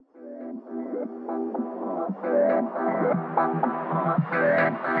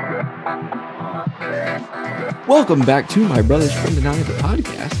Welcome back to My Brother's Friend and I, the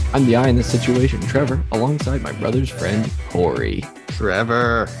podcast. I'm the I in this situation, Trevor, alongside my brother's friend, Corey.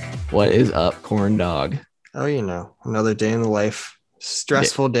 Trevor. What is up, corn dog? Oh, another day in the life.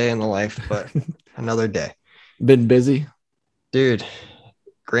 Stressful day in the life, but another day. Been busy? Dude,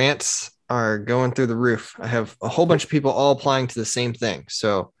 grants are going through the roof. I have a whole bunch of people all applying to the same thing.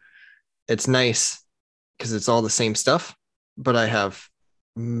 So it's nice because it's all the same stuff, but I have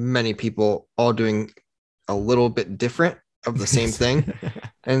many people all doing a little bit different of the same thing.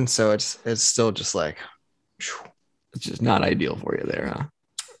 And so it's still just like, it's just not ideal for you there, huh?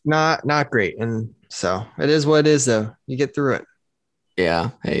 Not great. And so it is what it is, though. You get through it. Yeah.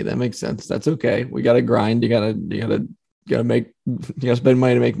 Hey, that makes sense. That's okay. We got to grind. You gotta spend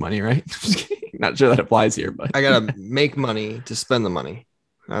money to make money, right? Not sure that applies here, but I got to make money to spend the money.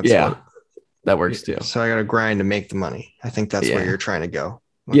 That works too. So I got to grind to make the money. I think that's where you're trying to go.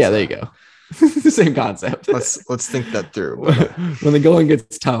 There you go. Same concept. Let's think that through. When the going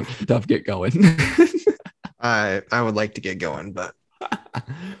gets tough get going. I would like to get going, but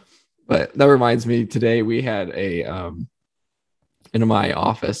that reminds me, today we had a in my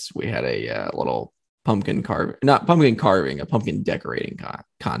office we had a little a pumpkin decorating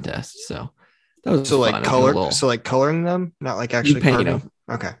contest. So that was fun. Like coloring them, not like actually painting them.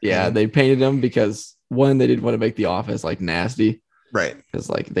 Okay. Yeah, they painted them because one, they didn't want to make the office like nasty. Right. Because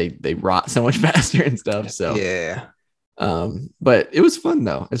like they rot so much faster and stuff. So yeah. But it was fun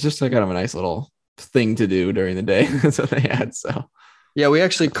though. It's just like kind of a nice little thing to do during the day. That's what they had. So yeah, we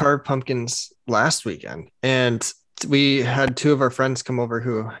actually carved pumpkins last weekend, and we had two of our friends come over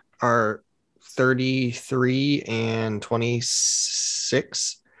who are 33 and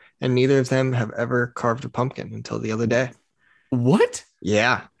 26, and neither of them have ever carved a pumpkin until the other day. What?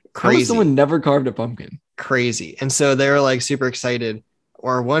 Yeah. Crazy. How has someone never carved a pumpkin? Crazy. And so they were like super excited.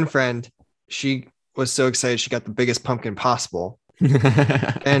 Or one friend, she was so excited she got the biggest pumpkin possible.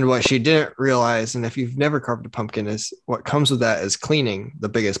 And what she didn't realize, and if you've never carved a pumpkin, is what comes with that is cleaning the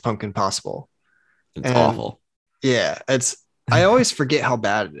biggest pumpkin possible. It's awful. Yeah, I always forget how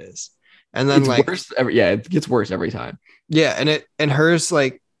bad it is. And then it's worse it gets worse every time. Yeah, and hers,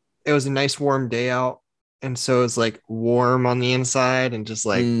 like, it was a nice warm day out. And so it's like warm on the inside and just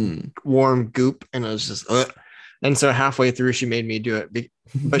like warm goop. And it was just, and so halfway through, she made me do it.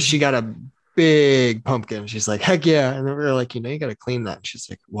 But she got a big pumpkin. She's like, heck yeah. And then we were like, you got to clean that. And she's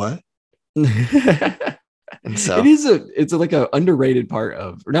like, what? And so it's like a underrated part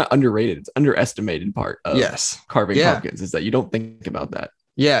of, or not underrated, it's underestimated part of carving pumpkins, is that you don't think about that.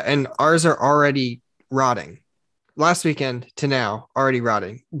 Yeah. And ours are already rotting. Last weekend to now, already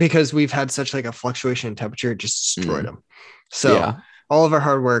rotting because we've had such like a fluctuation in temperature, it just destroyed them. So all of our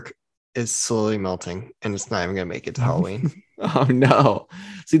hard work is slowly melting, and it's not even gonna make it to Halloween. Oh no.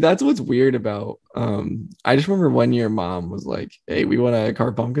 See, that's what's weird about I just remember one year mom was like, hey, we want to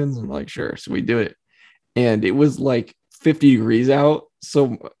carve pumpkins. I'm like, sure. So we do it, and it was like 50 degrees out,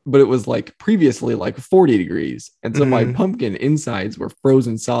 but it was like previously like 40 degrees, and so my pumpkin insides were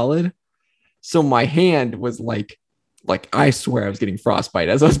frozen solid, so my hand was like I swear I was getting frostbite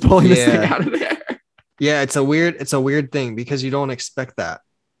as I was pulling this thing out of there. Yeah, it's a weird thing because you don't expect that.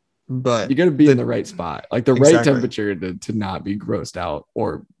 But you got to be in the right spot, like the right temperature to not be grossed out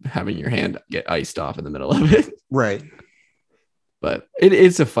or having your hand get iced off in the middle of it. Right. But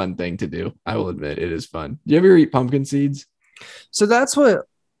it's a fun thing to do. I will admit it is fun. Do you ever eat pumpkin seeds? So that's what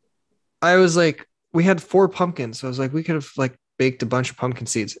I was like. We had 4 pumpkins. So I was like, we could have like baked a bunch of pumpkin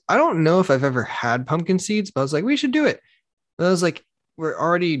seeds. I don't know if I've ever had pumpkin seeds, but I was like, we should do it. But I was like, we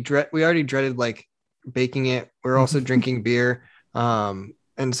already dreaded like baking it. We're also drinking beer. And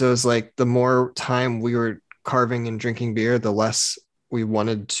so it's like the more time we were carving and drinking beer, the less we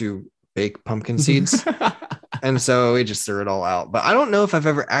wanted to bake pumpkin seeds. And so we just threw it all out. But I don't know if I've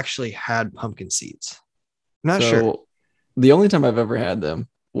ever actually had pumpkin seeds. I'm not sure. The only time I've ever had them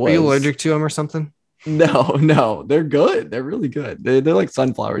was... Are you allergic to them or something? No, they're good. They're really good. They're like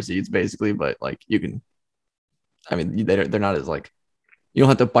sunflower seeds basically, but like they're not as like, you don't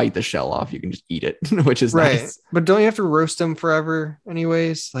have to bite the shell off. You can just eat it, which is nice. But don't you have to roast them forever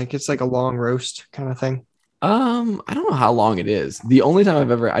anyways? Like it's like a long roast kind of thing. I don't know how long it is. The only time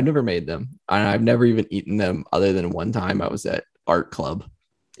I've never made them, and I've never even eaten them other than one time I was at art club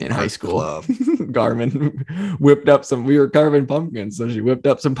in high school. Garmin whipped up we were carving pumpkins, so she whipped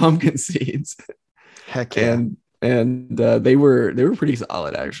up some pumpkin seeds. Heck yeah. And they were pretty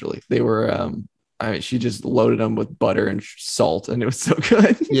solid actually. They were she just loaded them with butter and salt, and it was so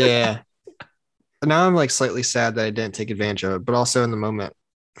good. Yeah. Now I'm like slightly sad that I didn't take advantage of it, but also in the moment,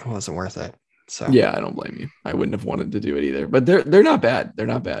 it wasn't worth it. So Yeah, I don't blame you. I wouldn't have wanted to do it either. But they're not bad. They're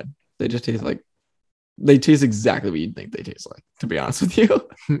not bad. They just taste like they taste exactly what you'd think they taste like, to be honest with you.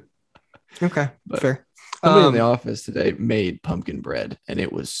 okay, But fair. somebody in the office today made pumpkin bread and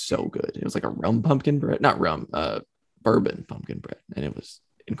it was so good. It was like a rum pumpkin bread, not rum, bourbon pumpkin bread, and it was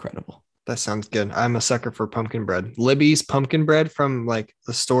incredible. That sounds good. I'm a sucker for pumpkin bread. Libby's pumpkin bread from like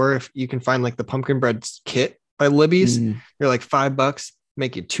the store. If you can find like the pumpkin bread kit by Libby's, they're like $5.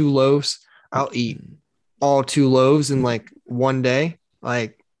 Make it 2 loaves. I'll eat all 2 loaves in like one day.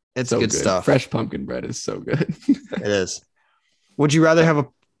 Like it's so good stuff. Fresh pumpkin bread is so good. It is. Would you rather have a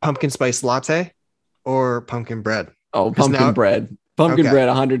pumpkin spice latte or pumpkin bread? Oh, pumpkin bread. Pumpkin bread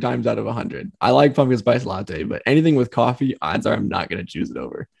 100 times out of 100. I like pumpkin spice latte, but anything with coffee, odds are I'm not going to choose it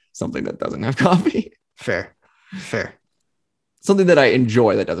over something that doesn't have coffee. Fair. Something that I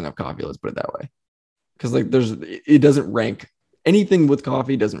enjoy that doesn't have coffee, let's put it that way. Because like it doesn't rank, anything with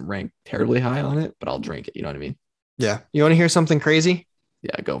coffee doesn't rank terribly high on it, but I'll drink it. You know what I mean? Yeah. You want to hear something crazy?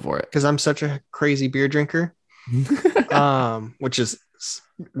 Yeah, go for it. Because I'm such a crazy beer drinker, which is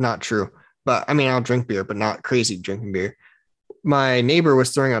not true. But I mean, I'll drink beer, but not crazy drinking beer. My neighbor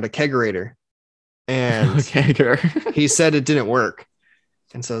was throwing out a kegerator and he said it didn't work.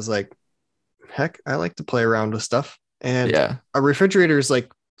 And so I was like, heck, I like to play around with stuff. And a refrigerator is like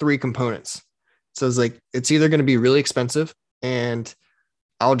 3 components. So it's like, it's either going to be really expensive and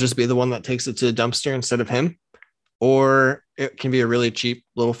I'll just be the one that takes it to the dumpster instead of him, or it can be a really cheap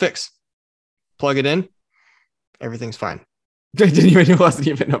little fix. Plug it in, everything's fine. It wasn't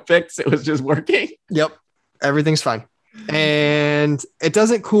even a fix. It was just working. Yep. Everything's fine. And it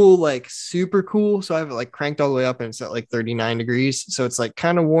doesn't cool like super cool. So I have it like cranked all the way up and it's at like 39 degrees. So it's like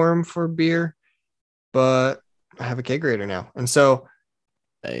kind of warm for beer, but I have a kegerator now. And so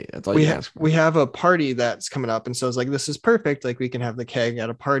hey, that's all you ask for. We have a party that's coming up. And so it's like, this is perfect. Like we can have the keg at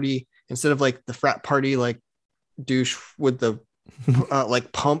a party instead of like the frat party, like douche with the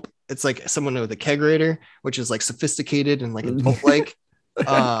like pump. It's like someone with a kegerator, which is like sophisticated and like adult like.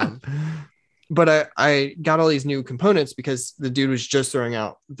 But I got all these new components because the dude was just throwing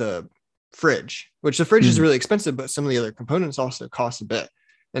out the fridge, which the fridge is really expensive, but some of the other components also cost a bit.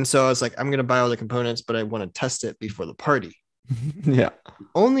 And so I was like, I'm going to buy all the components, but I want to test it before the party. Yeah. The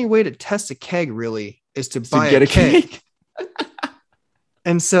only way to test a keg really is to buy a keg.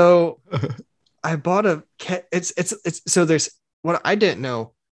 And so I bought a keg. It's so there's what I didn't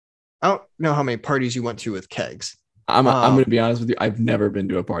know. I don't know how many parties you went to with kegs. I'm going to be honest with you. I've never been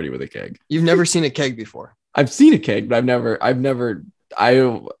to a party with a keg. You've never seen a keg before. I've seen a keg, but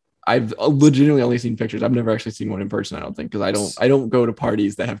I've legitimately only seen pictures. I've never actually seen one in person. I don't think, because I don't go to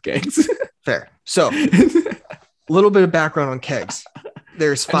parties that have kegs. Fair. So a little bit of background on kegs.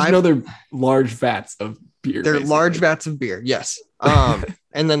 There's 5. I know they're large vats of beer. They're large vats of beer. Yes.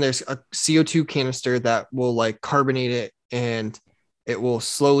 And then there's a CO2 canister that will like carbonate it and it will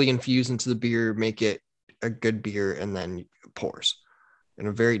slowly infuse into the beer, make it a good beer, and then pours.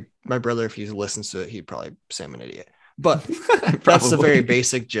 And my brother, if he listens to it, he'd probably say I'm an idiot, but that's the very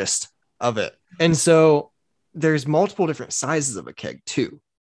basic gist of it. And so there's multiple different sizes of a keg too.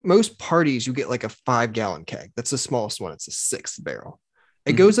 Most parties, you get like a 5-gallon keg. That's the smallest one. It's a 6th barrel.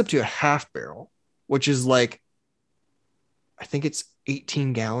 It goes up to a half barrel, which is like, I think it's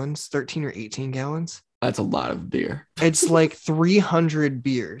 18 gallons, 13 or 18 gallons. That's a lot of beer. It's like 300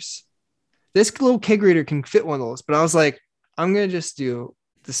 beers. This little kegerator can fit one of those, but I was like, I'm going to just do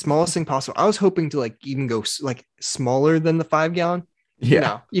the smallest thing possible. I was hoping to like even go like smaller than the 5-gallon. Yeah.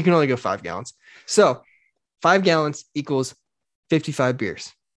 No, you can only go 5 gallons. So 5 gallons equals 55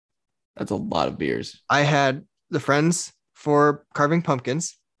 beers. That's a lot of beers. I had the friends for carving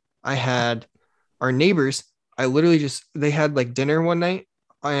pumpkins. I had our neighbors. I literally they had like dinner one night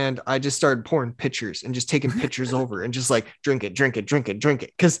and I just started pouring pitchers and just taking pitchers over and just like drink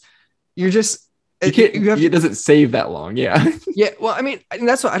it. Cause you're just, it doesn't save that long. Yeah. Yeah. Well, I mean,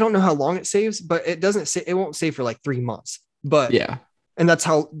 that's what I don't know how long it saves, but it won't save for like 3 months, but yeah. And that's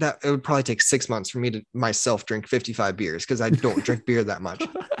how it would probably take 6 months for me to myself drink 55 beers. Cause I don't drink beer that much.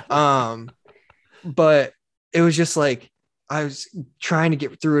 But it was just like, I was trying to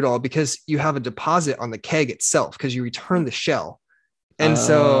get through it all because you have a deposit on the keg itself because you return the shell. And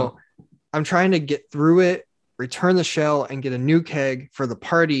so I'm trying to get through it, return the shell, and get a new keg for the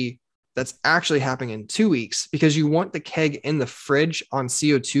party that's actually happening in 2 weeks because you want the keg in the fridge on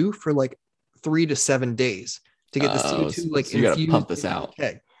CO2 for like 3 to 7 days to get the CO2 like so you gotta pump this out.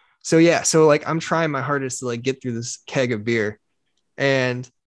 Keg. So yeah, so like I'm trying my hardest to like get through this keg of beer, and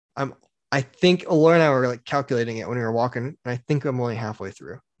I think Laura and I were like calculating it when we were walking, and I think I'm only halfway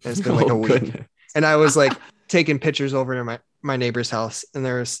through. And it's been like a week. Goodness. And I was like taking pictures over to my neighbor's house, and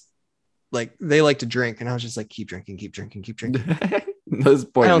there was like they like to drink, and I was just like, keep drinking, keep drinking, keep drinking. This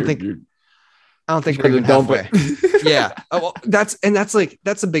point, I don't think you're I don't think we're trying to even dump halfway. it. Yeah. Oh, well, that's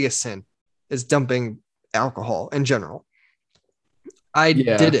the biggest sin is dumping alcohol in general. I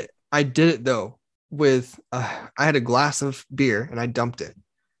Yeah. did it. I did it though with I had a glass of beer and I dumped it.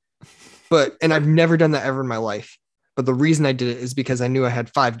 And I've never done that ever in my life. But the reason I did it is because I knew I had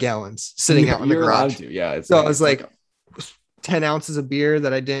 5 gallons sitting out in the You're allowed garage. to. Yeah. It's So like I was it's like like 10 ounces of beer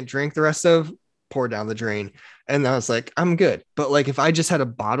that I didn't drink the rest of, pour down the drain. And I was like, I'm good. But like if I just had a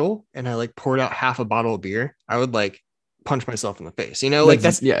bottle and I like poured out half a bottle of beer, I would like punch myself in the face. You know, like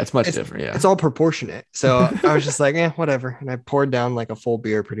yeah, it's much different. Yeah. it's all proportionate. So I was just like, whatever. And I poured down like a full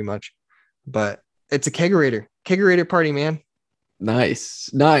beer pretty much. But it's a kegerator party, man. Nice.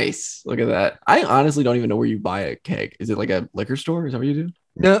 Nice. Look at that. I honestly don't even know where you buy a keg. Is it like a liquor store? Is that what you do?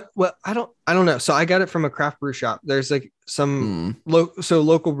 No, well, I don't know. So I got it from a craft brew shop. There's like some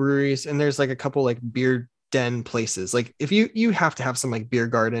local breweries, and there's like a couple like beer den places. Like if you have to have some like beer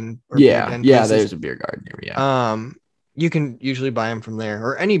garden or beer den Yeah, places, there's a beer garden here. Yeah. you can usually buy them from there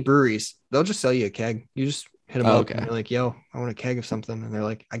or any breweries. They'll just sell you a keg. You just hit them up Okay. and you're like, yo, I want a keg of something. And they're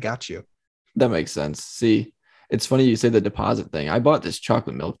like, I got you. That makes sense. See, it's funny you say the deposit thing. I bought this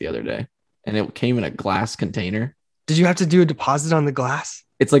chocolate milk the other day and it came in a glass container. Did you have to do a deposit on the glass?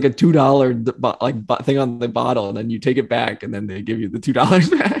 It's like a $2 thing on the bottle, and then you take it back, and then they give you the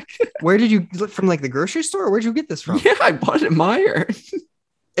 $2 back. Where did you get from, like the grocery store? Where'd you get this from? Yeah, I bought it at Meijer.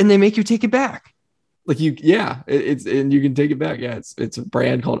 And they make you take it back. Like it's and you can take it back. Yeah, it's a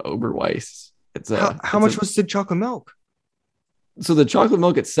brand called Oberweis. It's how much was the chocolate milk? So the chocolate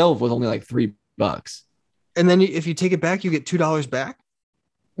milk itself was only like $3. And then if you take it back, you get $2 back.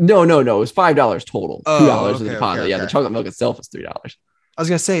 No, it was $5 total. $2 in the deposit. Okay. Yeah, the chocolate milk itself is $3. I was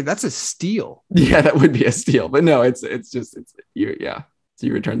gonna say that's a steal. Yeah, that would be a steal, but no, it's you. Yeah, so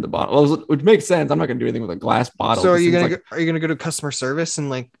you return the bottle, well, which makes sense. I'm not gonna do anything with a glass bottle. So are you gonna go to customer service and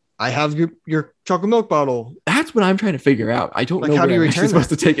like, I have your chocolate milk bottle? That's what I'm trying to figure out. I don't know how do you return supposed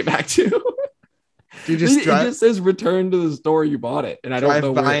to take it back to. Do you just it just says return to the store you bought it, and I don't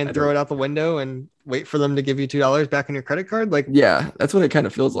know by and throw it out the window and wait for them to give you $2 back on your credit card? Like, yeah, that's what it kind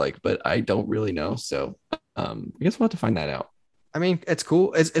of feels like, but I don't really know. So, I guess we'll have to find that out. I mean, it's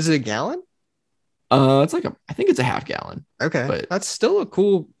cool. Is it a gallon? It's like I think it's a half gallon. Okay, but that's still a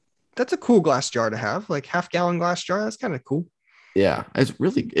cool glass jar to have. Like half-gallon glass jar. That's kind of cool. Yeah, it's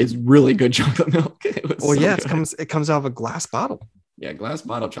really good chocolate milk. It comes out of a glass bottle. Yeah, glass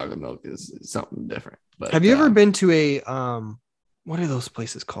bottle chocolate milk is something different. But have you ever been to a what are those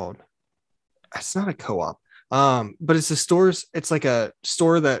places called? It's not a co-op. But it's the stores. It's like a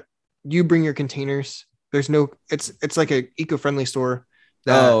store that you bring your containers. There's no, it's like a eco-friendly store.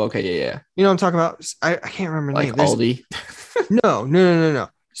 Okay, yeah. You know what I'm talking about? I can't remember the name. Aldi. No.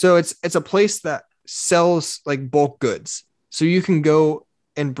 So it's a place that sells like bulk goods. So you can go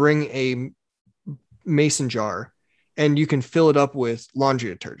and bring a mason jar and you can fill it up with laundry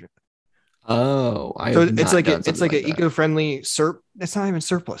detergent. Oh, it's like an eco-friendly it's not even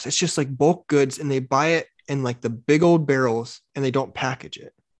surplus. It's just like bulk goods, and they buy it in like the big old barrels and they don't package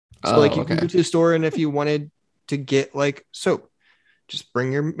it. So you can go to the store, and if you wanted to get like soap, just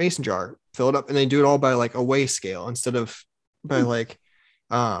bring your mason jar, fill it up, and they do it all by like a weigh scale instead of by like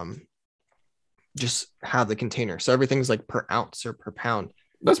just have the container. So everything's like per ounce or per pound.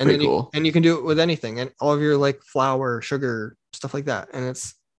 That's pretty cool. And you can do it with anything and all of your like flour, sugar, stuff like that. And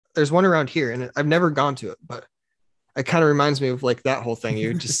there's one around here, and I've never gone to it, but it kind of reminds me of like that whole thing.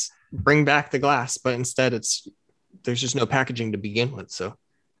 You just bring back the glass, but instead there's just no packaging to begin with. So I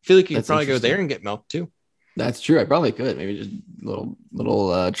feel like you could probably go there and get milk too. That's true. I probably could. Maybe just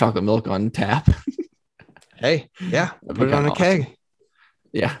little chocolate milk on tap. Hey, yeah, put it on a keg.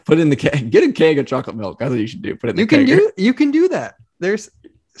 Yeah, put it in the keg. Get a keg of chocolate milk. That's what you should do. Put it in the keg. You can do that.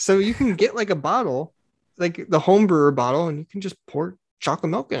 So you can get like a bottle, like the home brewer bottle, and you can just pour chocolate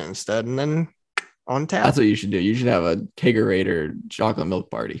milk in it instead, and then on tap. That's what you should do. You should have a kegerator chocolate milk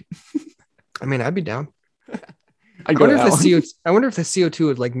party. I mean, I'd be down. I wonder if the CO2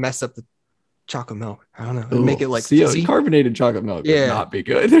 would like mess up the chocolate milk. I don't know. It'd make it like carbonated chocolate milk would not be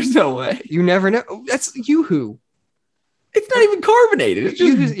good. There's no way. You never know. That's Yoo-hoo. It's not even carbonated. It's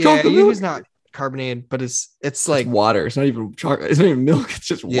just chocolate milk. It's not carbonated, but it's like water. It's not even chocolate. It's not even milk. It's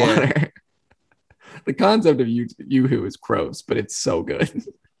just water. The concept of Yoo-hoo is gross, but it's so good.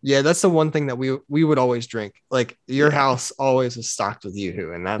 Yeah, that's the one thing that we would always drink. Like your house always was stocked with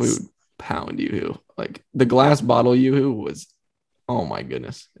Yoo-hoo, and we would pound Yoo-hoo. Like the glass bottle Yoo-hoo was, oh my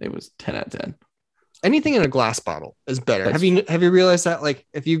goodness, it was 10 out of 10. anything in a glass bottle is better. That's Have you realized that? Like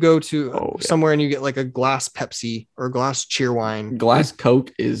if you go to yeah. somewhere and you get like a glass Pepsi or a glass Cheerwine, Glass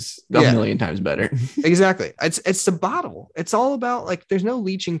Coke is a yeah, million times better. exactly. It's the bottle. It's all about like there's no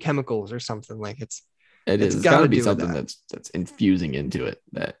leaching chemicals or something. Like It it's is. It's got got to to be do with something that. that's infusing into it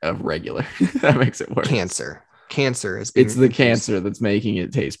that of regular that makes it worse. Cancer is It's being the infused. cancer that's making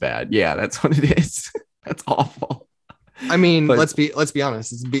it taste bad. Yeah, that's what it is. That's awful. I mean, But let's be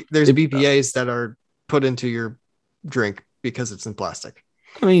honest. There's it, BPA's that are put into your drink because it's in plastic.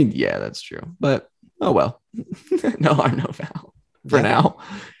 I mean, yeah, that's true. But oh well. No harm, no foul for Yeah. now.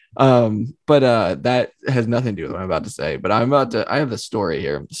 But that has nothing to do with what I'm about to say. But I have the story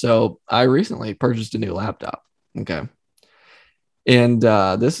here. So I recently purchased a new laptop. Okay. And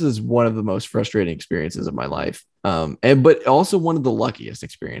this is one of the most frustrating experiences of my life. But also one of the luckiest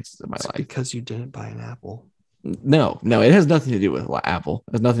experiences of my It's life. because you didn't buy an Apple. No, it has nothing to do with Apple.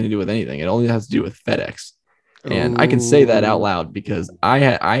 It has nothing to do with anything. It only has to do with FedEx. And I can say that out Ooh. loud because I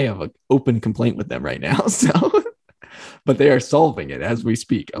have an open complaint with them right now. So, but they are solving it as we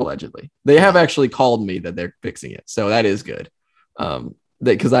speak. Allegedly, they have Wow. actually called me that they're fixing it. So that is good.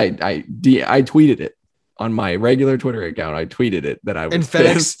 Because I tweeted it on my regular Twitter account. I tweeted it that I And was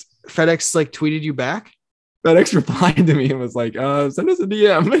pissed. FedEx like tweeted you back. FedEx replied to me and was like, "Send us a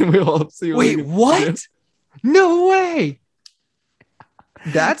DM and we'll see." Wait, what? No way.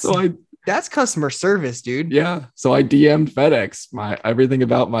 So I That's customer service, dude. Yeah. So I DM'd FedEx my everything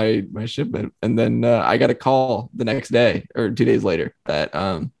about my shipment. And then I got a call the next day or 2 days later that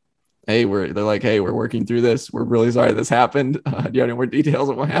hey, they're like, hey, we're working through this. We're really sorry this happened. Do you have any more details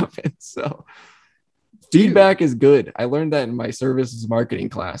on what happened? So Dude. feedback is good. I learned that in my services marketing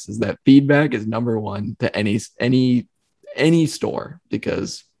class is that feedback is number one to any store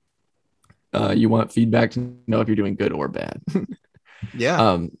because you want feedback to know if you're doing good or bad.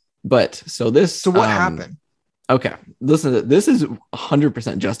 Yeah. But so what happened? Okay, listen, this is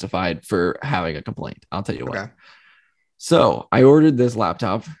 100% justified for having a complaint. I'll tell you what. Okay. So I ordered this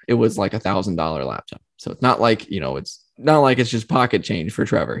laptop. It was like $1,000 laptop. So it's not like, it's not like it's just pocket change for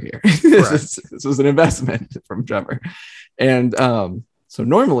Trevor here. This was an investment from Trevor. And so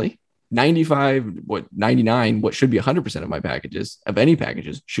normally 99, what should be 100% of my packages, of any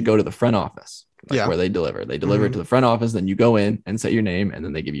packages, should go to the front office. Where they deliver. They deliver it to the front office, then you go in and say your name, and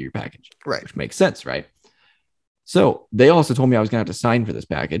then they give you your package. Right. Which makes sense, right? So they also told me I was going to have to sign for this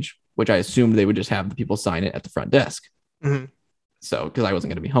package, which I assumed they would just have the people sign it at the front desk. Mm-hmm. So, because I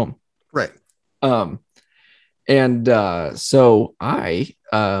wasn't going to be home. Right. So I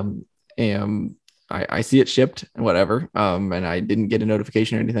see it shipped and whatever. And I didn't get a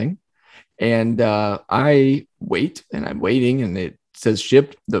notification or anything. And I wait and I'm waiting and it says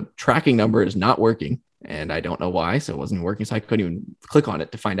shipped. The tracking number is not working and I don't know why. So it wasn't working. So I couldn't even click on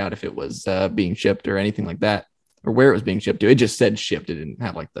it to find out if it was being shipped or anything like that or where it was being shipped to. It just said shipped. It didn't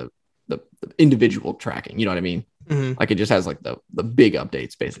have like the individual tracking. You know what I mean? Mm-hmm. Like it just has like the big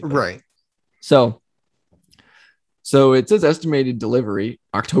updates basically. Right. So it says estimated delivery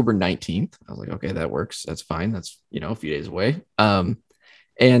October 19th. I was like, okay, that works. That's fine. That's, a few days away.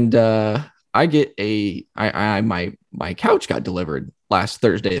 I get my couch got delivered last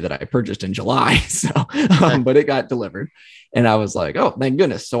Thursday that I purchased in July. So, but it got delivered and I was like, oh, thank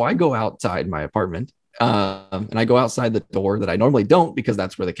goodness. So I go outside my apartment and I go outside the door that I normally don't because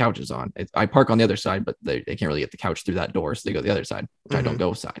that's where the couch is on. I park on the other side, but they can't really get the couch through that door. So they go the other side, which I don't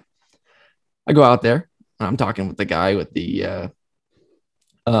go side. I go out there and I'm talking with the guy with the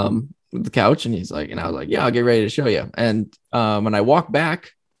couch and he's like, and I was like, yeah, I'll get ready to show you. And when I walk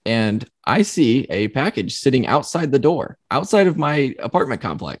back, and I see a package sitting outside the door, outside of my apartment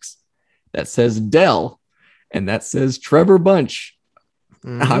complex that says Dell and that says Trevor Bunch.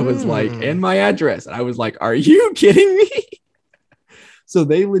 I was like, and my address. And I was like, are you kidding me? So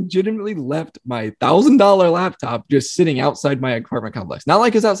they legitimately left my $1,000 laptop just sitting outside my apartment complex. Not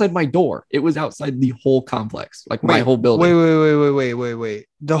like it's outside my door. It was outside the whole complex, like my whole building. Wait.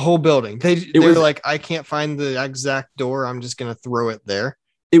 The whole building. They were like, I can't find the exact door. I'm just going to throw it there.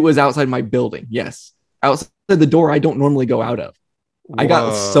 It was outside my building. Yes. Outside the door I don't normally go out of. Whoa. I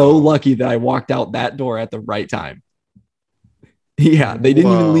got so lucky that I walked out that door at the right time. Yeah. They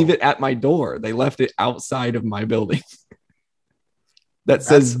didn't even leave it at my door. They left it outside of my building. That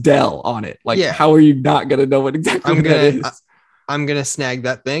says Dell on it. Like, how are you not going to know what exactly that is? I'm going to snag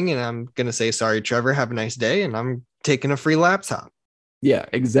that thing and I'm going to say, sorry, Trevor, have a nice day. And I'm taking a free laptop. Yeah,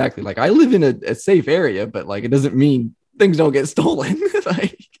 exactly. Like I live in a safe area, but like, it doesn't mean things don't get stolen.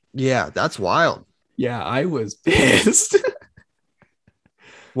 Like, yeah, that's wild. Yeah, I was pissed.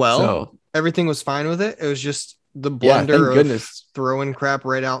 Well, everything was fine with it. It was just the blunder of throwing crap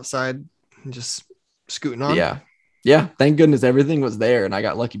right outside. Just scooting on. Yeah. Yeah. Thank goodness everything was there. And I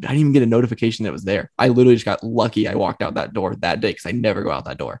got lucky. But I didn't even get a notification that it was there. I literally just got lucky. I walked out that door that day because I never go out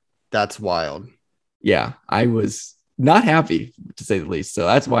that door. That's wild. Yeah. I was not happy to say the least. So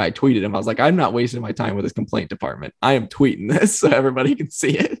that's why I tweeted him. I was like, I'm not wasting my time with this complaint department. I am tweeting this so everybody can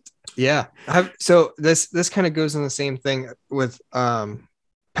see it. Yeah. So this kind of goes in the same thing with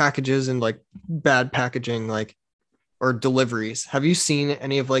packages and like bad packaging, like, or deliveries. Have you seen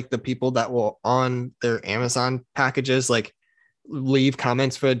any of like the people that will on their Amazon packages like leave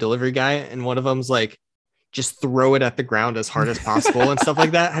comments for a delivery guy, and one of them's like, just throw it at the ground as hard as possible and stuff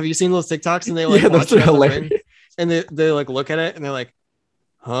like that? Have you seen those TikToks? And they like, yeah, those are hilarious. And they like look at it and they're like,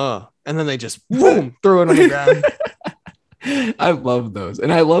 huh, and then they just boom throw it on the ground. I love those.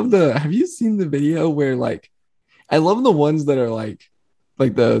 And I love have you seen the video where like, I love the ones that are like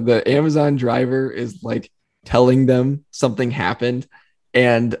the Amazon driver is like telling them something happened,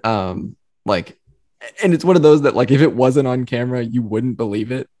 and like, and it's one of those that like, if it wasn't on camera, you wouldn't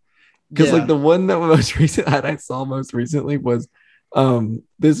believe it. Because like the one that I saw most recently was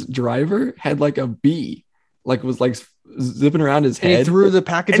this driver had like a bee, like was like zipping around his head. He threw the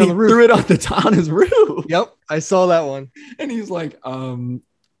package on the roof. Threw it on his roof. Yep, I saw that one. And he's like,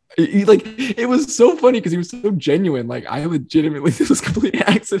 he like, it was so funny because he was so genuine. Like, I legitimately, this was a complete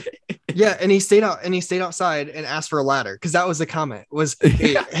accident. Yeah, and he stayed outside and asked for a ladder, because that was the comment was,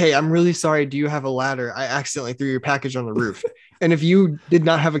 hey, I'm really sorry, do you have a ladder? I accidentally threw your package on the roof. And if you did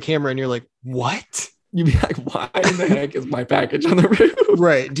not have a camera and you're like, what? You'd be like, why in the heck is my package on the roof?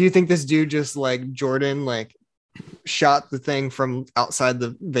 Right. Do you think this dude just like Jordan like shot the thing from outside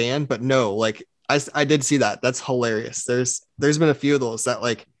the van? But no, like I did see that. That's hilarious. There's been a few of those that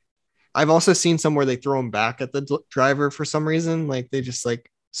like, I've also seen some where they throw them back at the driver for some reason. Like they just like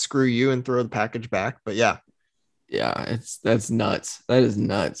screw you and throw the package back. But yeah. Yeah, that's nuts. That is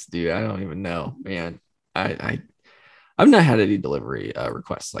nuts, dude. I don't even know, man. I've not had any delivery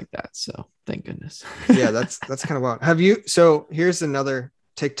requests like that, so thank goodness. Yeah, that's kind of wild. Have you? So here's another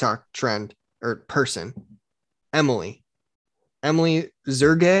TikTok trend or person, Emily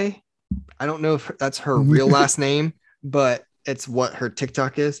Zergay. I don't know if that's her real last name, but it's what her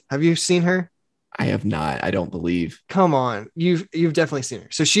TikTok is. Have you seen her? I have not. I don't believe. Come on, you've definitely seen her.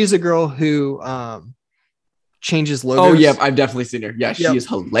 So she's a girl who changes logos. Oh yeah, I've definitely seen her. Yeah, she is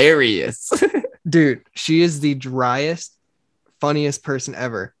hilarious. Dude, she is the driest, funniest person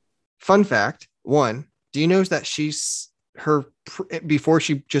ever. Fun fact, one, do you know that before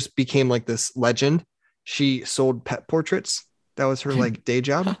she just became like this legend, she sold pet portraits? That was her like day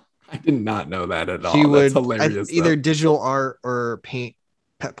job. I did not know that at all. She would hilarious, either digital art or paint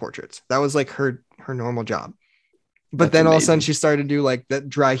pet portraits. That was like her normal job. But then all of a sudden she started to do like that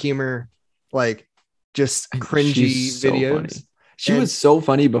dry humor, like just cringy videos. So she was so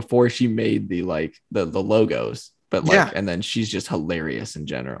funny before she made the logos, but like, and then she's just hilarious in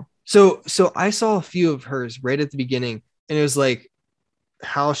general. So I saw a few of hers right at the beginning, and it was like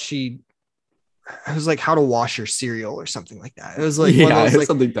how to wash your cereal or something like that. It was like,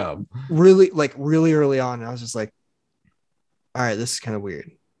 something dumb. Really early on. And I was just like, all right, this is kind of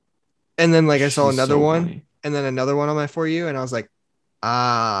weird. And then like I saw another one, funny. And then another one on my For You, and I was like,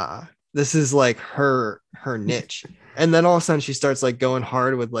 this is like her niche. And then all of a sudden she starts like going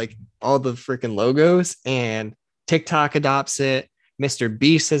hard with like all the freaking logos, and TikTok adopts it. Mr.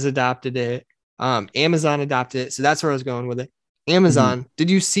 Beast has adopted it. Amazon adopted it. So that's where I was going with it. Amazon. Did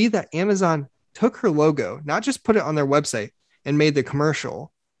you see that Amazon took her logo, not just put it on their website and made the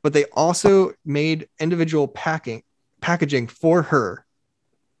commercial, but they also made individual packaging for her.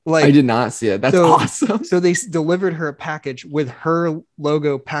 Like, I did not see it. That's awesome. So they delivered her a package with her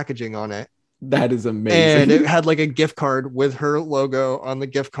logo packaging on it. That is amazing. And it had like a gift card with her logo on the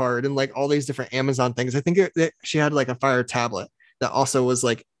gift card and like all these different Amazon things. I think she had like a Fire tablet that also was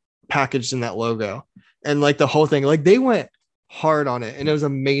like packaged in that logo, and like the whole thing, like they went hard on it, and it was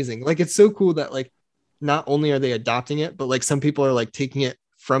amazing. Like, it's so cool that like not only are they adopting it, but like some people are like taking it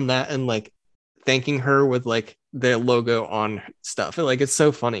from that and like thanking her with like the logo on stuff. And, like, it's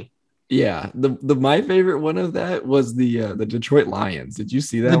so funny. Yeah, the my favorite one of that was the Detroit Lions. Did you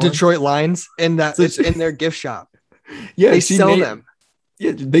see that? The Detroit Lions, and that it's in their gift shop. Yeah, they sell them.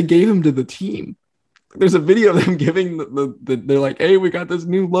 Yeah, they gave them to the team. There's a video of them giving they're like, hey, we got this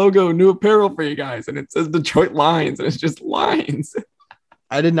new logo, new apparel for you guys, and it says Detroit Lions, and it's just lines.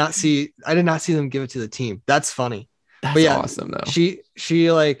 I did not see them give it to the team. That's funny. That's awesome though. She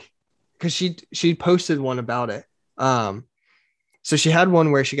like, because she posted one about it. So she had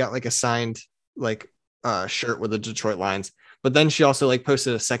one where she got like a signed like shirt with the Detroit Lions, but then she also like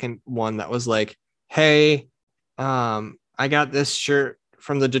posted a second one that was like, hey, I got this shirt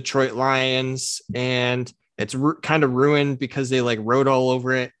from the Detroit Lions, and it's kind of ruined because they like wrote all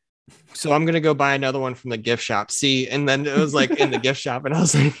over it. So I'm gonna go buy another one from the gift shop. See, and then it was like in the gift shop, and I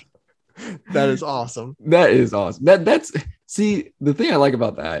was like, that is awesome. That is awesome. That's see, the thing I like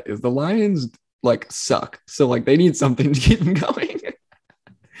about that is the Lions like suck. So like they need something to keep them going.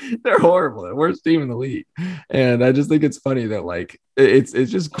 They're horrible. The worst team in the league. And I just think it's funny that like it's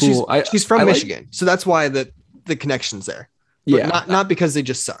just cool. She's from Michigan, so that's why the connection's there. But yeah, not because they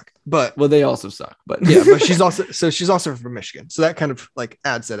just suck, but well, they also suck. But yeah, but she's also from Michigan, so that kind of like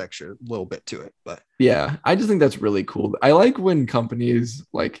adds that extra little bit to it. But yeah, I just think that's really cool. I like when companies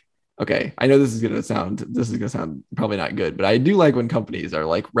like, okay, I know this is gonna sound probably not good, but I do like when companies are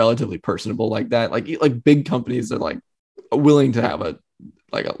like relatively personable like that. Like big companies are like willing to have a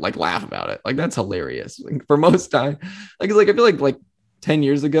laugh about it. Like that's hilarious. Like, for most time, I feel like 10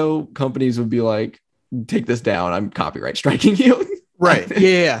 years ago, companies would be like, take this down. I'm copyright striking you. Right.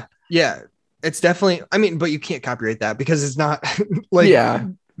 Yeah. It's definitely, I mean, but you can't copyright that because it's not like, yeah,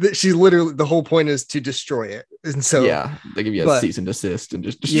 she's literally, the whole point is to destroy it. And so, yeah, they give you a cease and desist and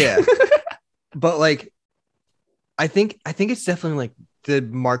just yeah. But like, I think it's definitely like the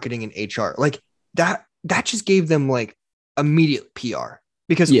marketing and HR, like that just gave them like immediate PR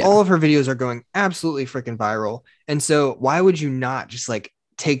because all of her videos are going absolutely freaking viral. And so why would you not just like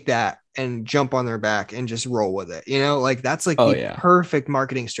take that and jump on their back and just roll with it? You know, like that's like the perfect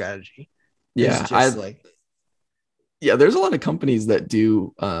marketing strategy. Yeah. There's a lot of companies that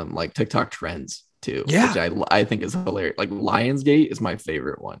do like TikTok trends too, which I think is hilarious. Like Lionsgate is my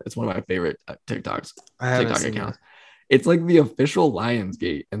favorite one. It's one of my favorite TikTok accounts. It's like the official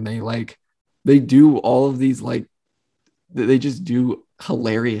Lionsgate, and they do all of these like they just do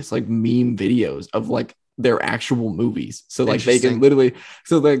hilarious like meme videos of like their actual movies. So like they can literally,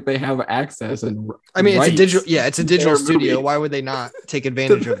 so like they have access and I mean it's a digital studio. Why would they not take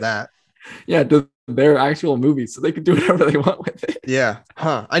advantage of that? Yeah, to their actual movies, so they can do whatever they want with it. Yeah.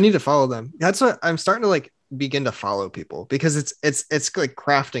 I need to follow them. That's what I'm starting to like begin to follow people because it's like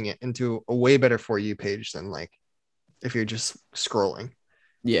crafting it into a way better For You page than like if you're just scrolling.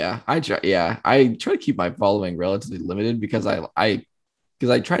 Yeah, I try to keep my following relatively limited because I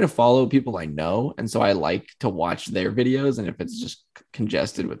try to follow people I know, and so I like to watch their videos, and if it's just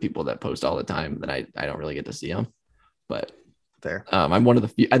congested with people that post all the time, then I don't really get to see them. But fair. I'm one of the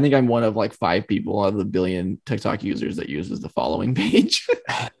few, I think I'm one of like 5 people out of the billion TikTok users that uses the following page.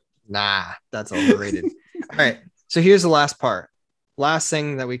 Nah, that's overrated. All right, so here's the last part. Last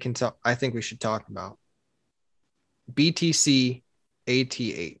thing that we can talk, I think we should talk about. BTC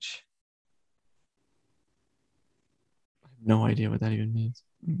ATH. No idea what that even means.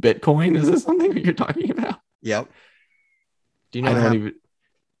 Bitcoin? Is this something that you're talking about? Yep. Do you know? Do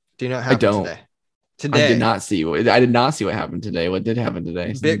you know what happened today? I did not see what happened today. What did happen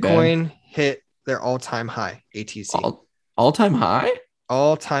today? Bitcoin hit their all-time high. ATC. All-time high?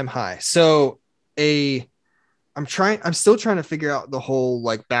 All-time high. So I'm still trying to figure out the whole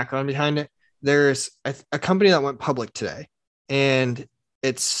like background behind it. There's a company that went public today, and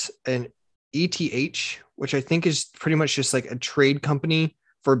it's an ETH, which I think is pretty much just like a trade company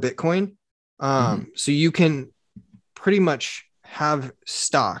for Bitcoin. So you can pretty much have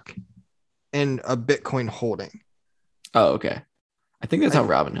stock in a Bitcoin holding. Oh, okay. I think that's how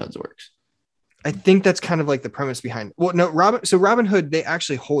Robinhood's works. I think that's kind of like the premise behind it. Well, no, Robinhood, they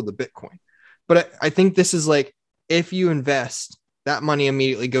actually hold the Bitcoin, but I think this is like, if you invest, that money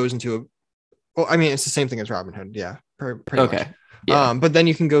immediately goes into it's the same thing as Robinhood. Yeah. Pretty okay. much. Yeah. But then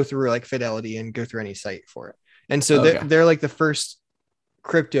you can go through like Fidelity and go through any site for it. And so they're like the first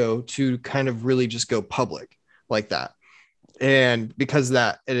crypto to kind of really just go public like that. And because of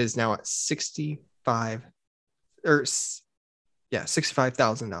that, it is now at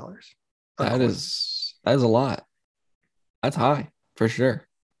 $65,000. That is a lot. That's high for sure.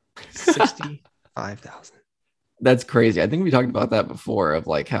 65,000. That's crazy. I think we talked about that before, of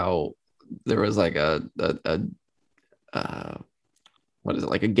like how there was like a what is it,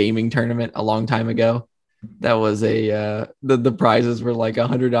 like a gaming tournament a long time ago. That was the prizes were like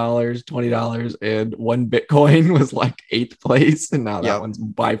 $100, $20, and one Bitcoin was like 8th place, and now that one's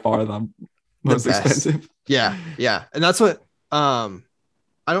by far the most expensive. Yeah, and that's what I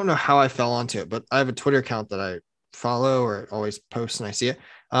don't know how I fell onto it, but I have a Twitter account that I follow or always post and I see it,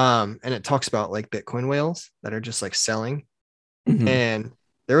 and it talks about like Bitcoin whales that are just like selling. And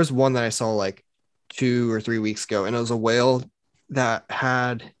there was one that I saw like 2 or 3 weeks ago, and it was a whale that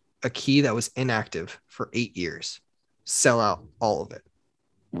had a key that was inactive for 8 years. Sell out all of it.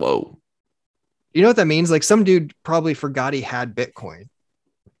 Whoa. You know what that means? Like some dude probably forgot he had Bitcoin,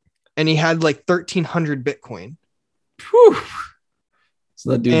 and he had like 1,300 Bitcoin. Whew.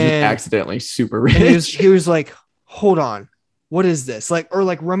 So that dude just And- accidentally super rich. And he was like, hold on, what is this? Like, or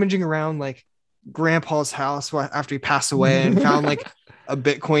like rummaging around like grandpa's house after he passed away and found like a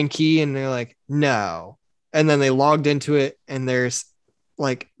Bitcoin key, and they're like, no. And then they logged into it, and there's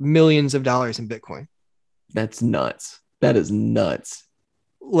like millions of dollars in Bitcoin. That's nuts. That is nuts.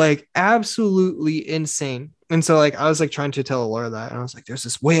 Like absolutely insane. And so like I was like trying to tell Laura that, and I was like, there's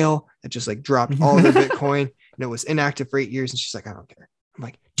this whale that just like dropped all their Bitcoin and it was inactive for 8 years. And she's like, I don't care. I'm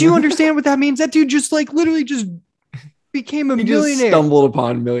like, do you understand what that means? That dude just like literally just became a He just millionaire. stumbled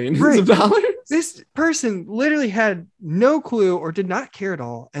upon millions Right. of dollars. This person literally had no clue or did not care at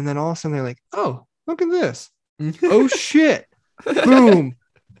all. And then all of a sudden they're like, oh, look at this. Oh shit. Boom.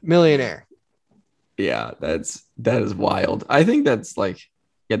 Millionaire. Yeah, that is wild. I think that's like,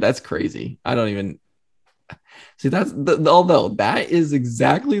 yeah, that's crazy. I don't even see although that is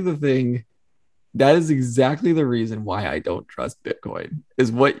exactly the thing. That is exactly the reason why I don't trust Bitcoin,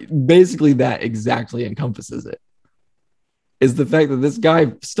 is what basically that exactly encompasses it. Is the fact that this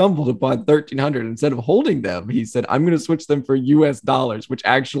guy stumbled upon 1,300. Instead of holding them, he said, I'm going to switch them for US dollars, which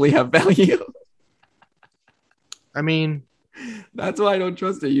actually have value. I mean, That's why I don't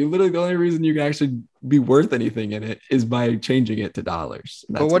trust it. You literally, the only reason you can actually be worth anything in it is by changing it to dollars.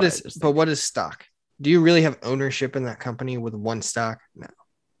 but what is stock? Do you really have ownership in that company with one stock? No.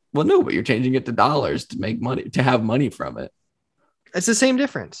 Well, no, but you're changing it to dollars to make money, to have money from it. It's the same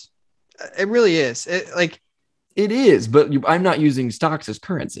difference. It really is. It is, but I'm not using stocks as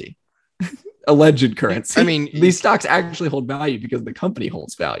currency. Alleged currency. I mean, these stocks actually hold value because the company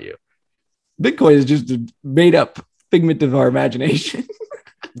holds value. Bitcoin is just a made up figment of our imagination.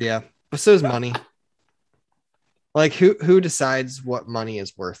 yeah, but so is money. Like who decides what money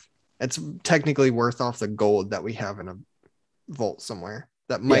is worth? It's technically worth off the gold that we have in a vault somewhere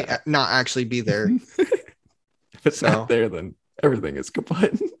that might not actually be there. If it's not there, then everything is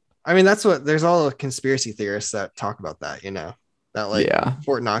kaput. I mean, there's all the conspiracy theorists that talk about that, that like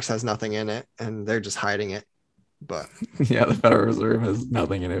Fort Knox has nothing in it and they're just hiding it. But yeah, the Federal Reserve has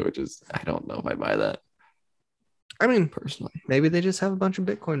nothing in it, which is, I don't know if I buy that. I mean, personally, maybe they just have a bunch of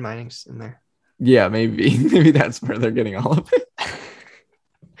Bitcoin minings in there. Yeah, maybe that's where they're getting all of it.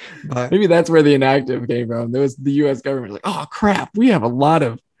 But maybe that's where the inactive came from. There was the U.S. government like, oh crap, we have a lot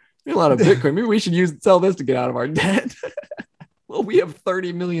of Bitcoin. Maybe we should sell this to get out of our debt. Well, we have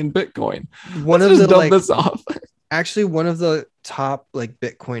 30 million Bitcoin. Let's just dump this off. Actually, one of the top like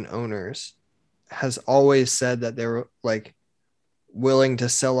Bitcoin owners has always said that they were like willing to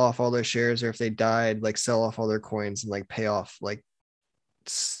sell off all their shares, or if they died, like sell off all their coins and like pay off, like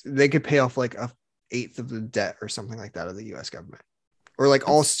they could pay off like 1/8 of the debt or something like that of the U.S. government, or like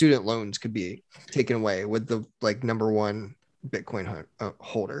all student loans could be taken away with the like number one Bitcoin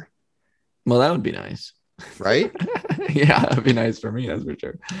holder. Well, that would be nice, right? Yeah, that'd be nice for me, that's for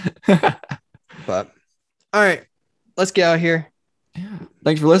sure. But all right, let's get out of here. Yeah,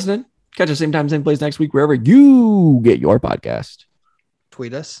 thanks for listening. Catch us same time, same place next week, wherever you get your podcast.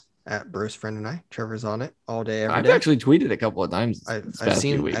 Tweet us at Bruce Friend and I. Trevor's on it all day, every I've day. actually tweeted a couple of times. I've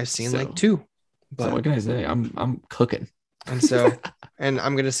seen like 2. But so what can I say? I'm cooking. And so, and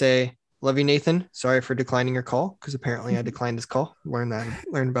I'm gonna say, love you, Nathan. Sorry for declining your call, because apparently I declined his call.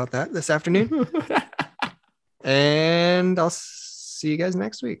 Learned about that this afternoon. And I'll see you guys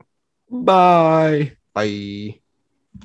next week. Bye. Bye.